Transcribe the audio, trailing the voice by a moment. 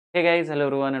Hey guys, hello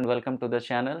everyone and welcome to the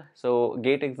channel. So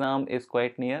GATE exam is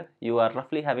quite near. You are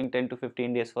roughly having 10 to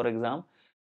 15 days for exam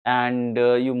and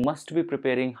you must be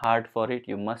preparing hard for it.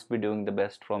 You must be doing the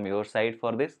best from your side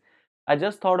for this. I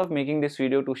just thought of making this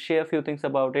video to share a few things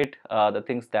about it, the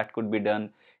things that could be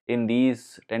done in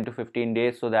these 10 to 15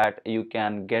 days so that you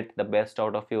can get the best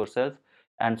out of yourself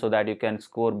and so that you can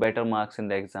score better marks in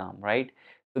the exam, right?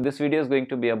 So this video is going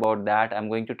to be about that. I'm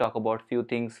going to talk about few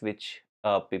things which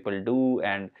people do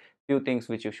and few things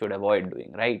which you should avoid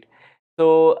doing, right?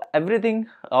 So everything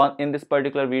in this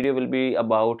particular video will be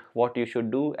about what you should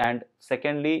do, and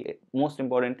secondly, most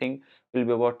important thing will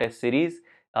be about test series,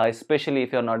 especially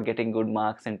if you're not getting good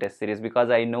marks in test series,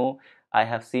 because I know I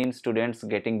have seen students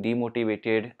getting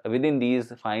demotivated within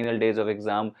these final days of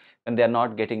exam when they are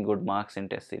not getting good marks in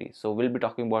test series. So we'll be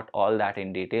talking about all that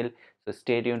in detail. So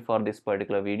stay tuned for this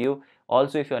particular video.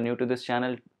 Also, if you are new to this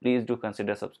channel, please do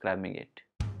consider subscribing it.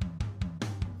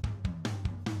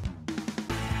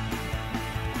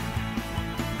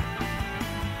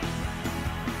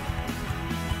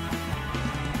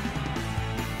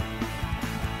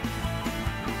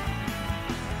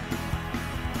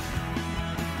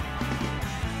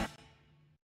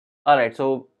 Alright,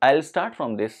 so I'll start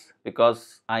from this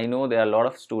because I know there are a lot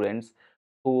of students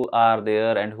who are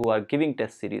there and who are giving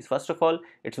test series. First of all,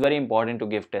 it's very important to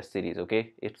give test series,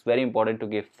 okay? It's very important to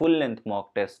give full length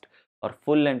mock test or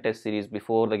full length test series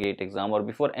before the GATE exam or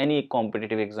before any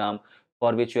competitive exam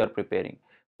for which you are preparing.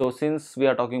 So since we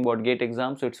are talking about GATE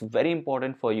exam, so it's very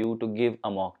important for you to give a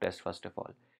mock test first of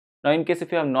all. Now, in case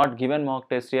if you have not given mock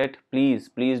test yet, please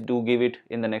do give it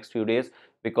in the next few days,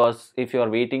 because if you are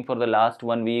waiting for the last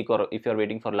 1 week or if you are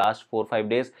waiting for last 4 or 5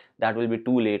 days, that will be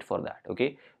too late for that.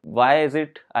 Okay, why is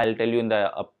it? I'll tell you in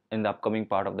the upcoming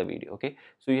part of the video. Okay,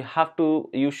 so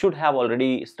you should have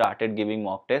already started giving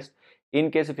mock test. In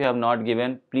case if you have not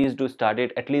given, please do start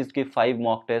it. At least give 5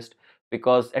 mock tests,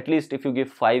 because at least if you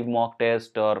give 5 mock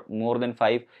tests or more than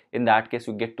 5, in that case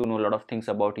you get to know a lot of things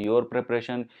about your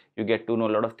preparation. You get to know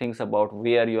a lot of things about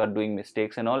where you are doing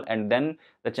mistakes and all, and then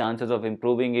the chances of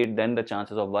improving it, then the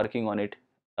chances of working on it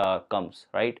comes,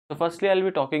 right? So firstly, I'll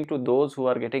be talking to those who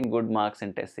are getting good marks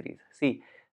in test series. See,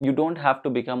 you don't have to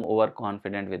become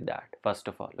overconfident with that, first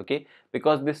of all, okay?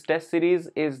 Because this test series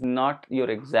is not your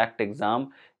exact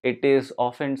exam. It is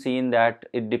often seen that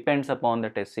it depends upon the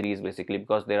test series, basically,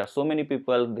 because there are so many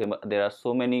people, there are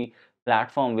so many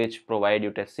platforms which provide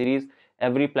you test series.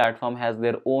 Every platform has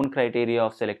their own criteria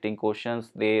of selecting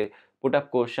questions. They put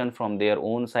up question from their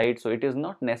own side, so it is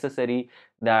not necessary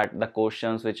that the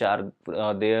questions which are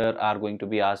there are going to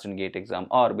be asked in GATE exam,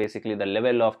 or basically the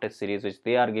level of test series which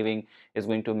they are giving is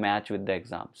going to match with the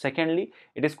exam. Secondly,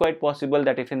 it is quite possible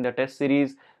that if in the test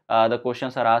series the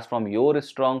questions are asked from your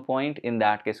strong point, in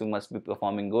that case you must be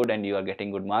performing good and you are getting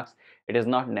good marks. It is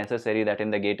not necessary that in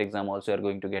the GATE exam also you are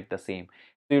going to get the same.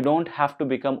 So you don't have to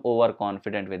become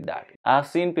overconfident with that. I've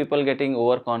seen people getting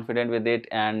overconfident with it,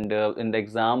 and in the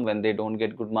exam when they don't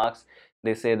get good marks,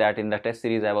 they say that in the test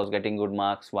series I was getting good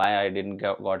marks, why I didn't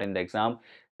got in the exam.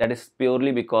 That is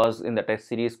purely because in the test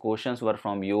series questions were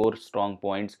from your strong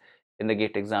points. In the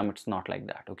GATE exam it's not like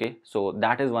that, okay? So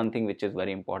that is one thing which is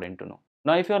very important to know.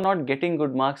 Now, if you're not getting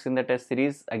good marks in the test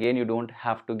series, again, you don't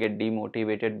have to get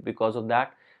demotivated because of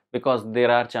that, because there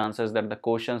are chances that the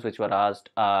questions which were asked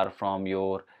are from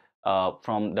your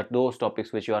those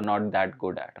topics which you are not that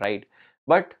good at, right?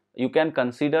 But you can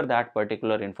consider that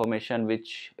particular information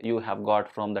which you have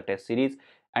got from the test series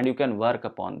and you can work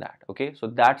upon that. Okay, so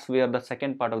that's where the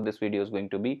second part of this video is going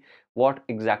to be, what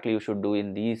exactly you should do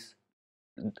in these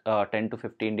 10 to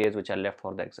 15 days which are left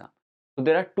for the exam. So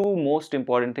there are two most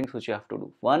important things which you have to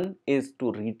do. One is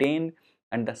to retain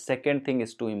and the second thing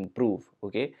is to improve.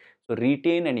 Okay, so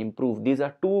retain and improve, these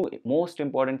are two most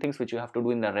important things which you have to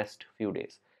do in the rest few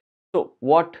days. So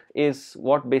what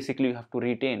basically you have to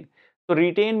retain? So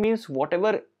retain means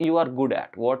whatever you are good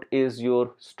at, what is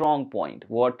your strong point,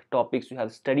 what topics you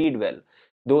have studied well,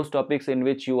 those topics in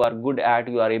which you are good at,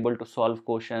 you are able to solve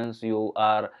questions, you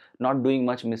are not doing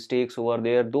much mistakes over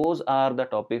there, those are the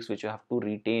topics which you have to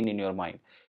retain in your mind.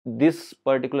 This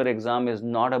particular exam is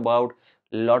not about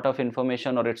lot of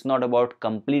information, or it's not about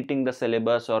completing the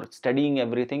syllabus or studying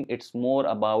everything. It's more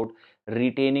about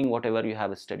retaining whatever you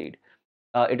have studied.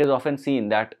 It is often seen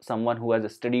that someone who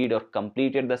has studied or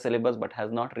completed the syllabus but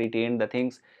has not retained the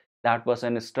things, that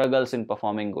person struggles in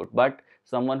performing good. But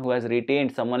someone who has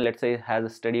retained, someone let's say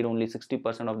has studied only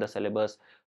 60% of the syllabus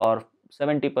or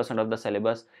 70% of the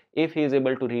syllabus, if he is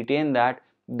able to retain that,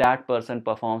 that person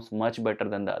performs much better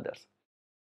than the others.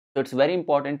 So it's very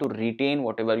important to retain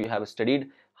whatever you have studied.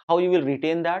 How you will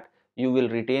retain that? You will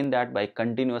retain that by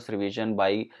continuous revision,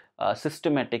 by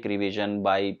systematic revision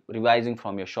by revising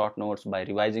from your short notes, by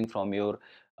revising from your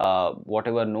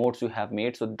whatever notes you have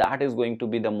made. So that is going to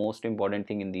be the most important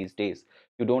thing in these days.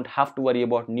 You don't have to worry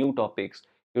about new topics,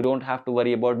 you don't have to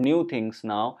worry about new things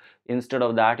now. Instead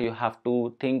of that, you have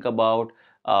to think about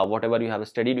whatever you have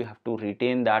studied, you have to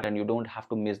retain that, and you don't have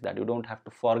to miss that, you don't have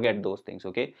to forget those things.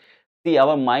 Okay, see,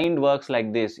 our mind works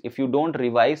like this. If you don't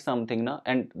revise something now,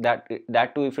 and that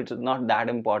too, if it's not that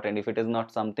important, if it is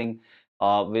not something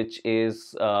which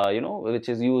is which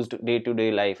is used day to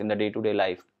day life, in the day to day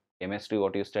life, chemistry,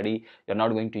 what you study, you're not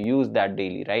going to use that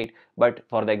daily, right? But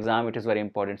for the exam, it is very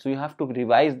important. So you have to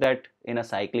revise that in a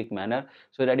cyclic manner,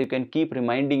 so that you can keep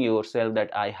reminding yourself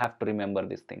that I have to remember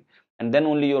this thing. And then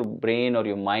only your brain or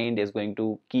your mind is going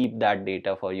to keep that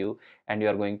data for you, and you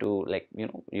are going to, like,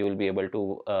 you will be able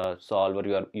to solve,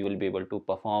 or you will be able to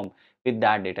perform with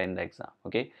that data in the exam.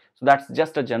 Okay, so that's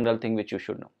just a general thing which you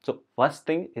should know. So first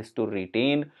thing is to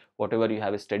retain whatever you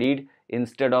have studied.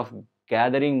 Instead of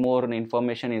gathering more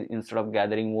information, instead of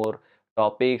gathering more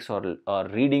topics, or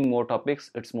reading more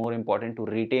topics, it's more important to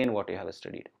retain what you have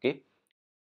studied. Okay,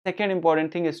 second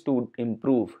important thing is to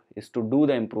improve, is to do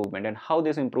the improvement. And how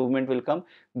this improvement will come?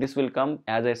 This will come,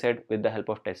 as I said, with the help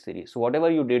of test series. So whatever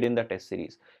you did in the test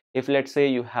series, if let's say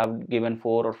you have given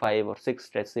 4 or 5 or 6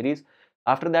 test series,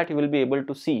 after that you will be able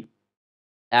to see.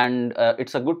 And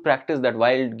it's a good practice that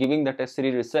while giving the test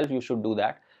series itself, you should do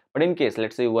that. But in case,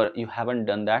 let's say you haven't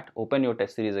done that, open your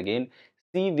test series again,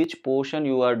 see which portion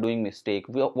you are doing mistake,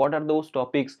 what are those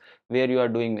topics where you are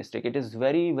doing mistake. It is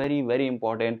very, very, very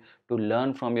important to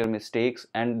learn from your mistakes,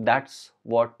 and that's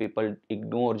what people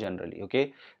ignore generally.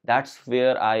 Okay, that's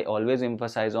where I always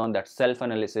emphasize on that self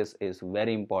analysis is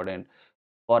very important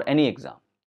for any exam.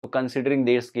 So considering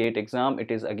this gate exam, it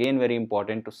is again very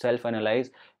important to self-analyze,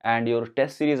 and your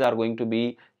test series are going to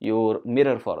be your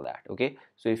mirror for that. Okay,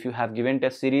 so if you have given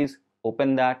test series,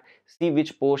 open that, see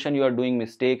which portion you are doing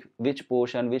mistake, which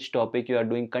portion, which topic you are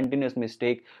doing continuous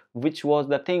mistake, which was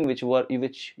the thing which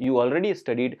you already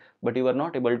studied but you were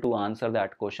not able to answer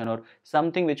that question, or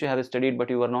something which you have studied but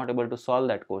you were not able to solve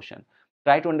that question.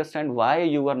 Try to understand why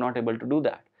you were not able to do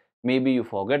that. Maybe you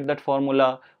forget that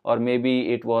formula, or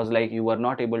maybe it was like you were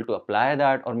not able to apply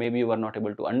that, or maybe you were not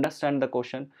able to understand the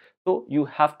question. So you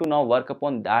have to now work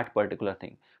upon that particular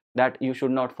thing, that you should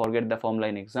not forget the formula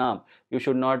in exam, you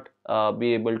should not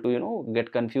be able to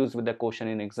get confused with the question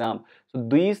in exam. So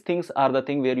these things are the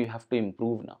thing where you have to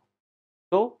improve now.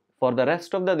 So for the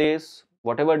rest of the days,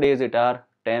 whatever days it are,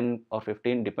 10 or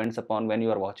 15, depends upon when you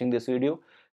are watching this video.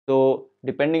 So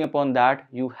depending upon that,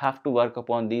 you have to work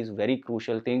upon these very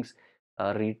crucial things,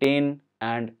 retain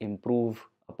and improve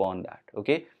upon that.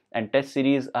 Okay, and test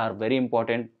series are very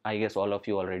important, I guess all of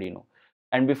you already know.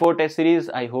 And before test series,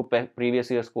 I hope previous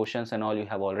year's questions and all you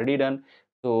have already done.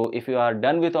 So if you are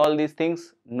done with all these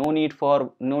things, no need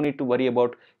to worry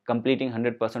about completing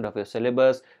 100% of your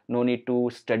syllabus, no need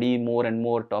to study more and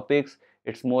more topics.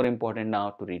 It's more important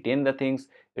now to retain the things,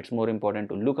 it's more important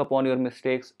to look upon your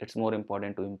mistakes, it's more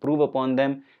important to improve upon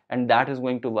them, and that is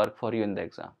going to work for you in the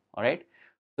exam. All right,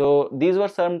 so these were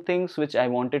some things which I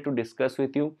wanted to discuss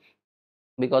with you,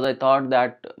 because I thought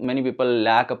that many people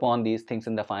lack upon these things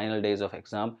in the final days of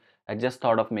exam. I just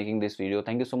thought of making this video.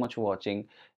 Thank you so much for watching.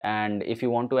 And if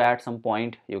you want to add some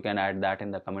point, you can add that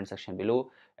in the comment section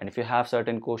below. And if you have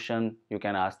certain question, you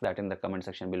can ask that in the comment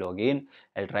section below again.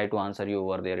 I'll try to answer you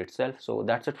over there itself. So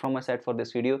that's it from my side for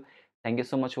this video. Thank you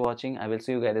so much for watching. I will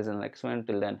see you guys in the next one.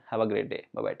 Till then, have a great day.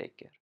 Bye bye. Take care.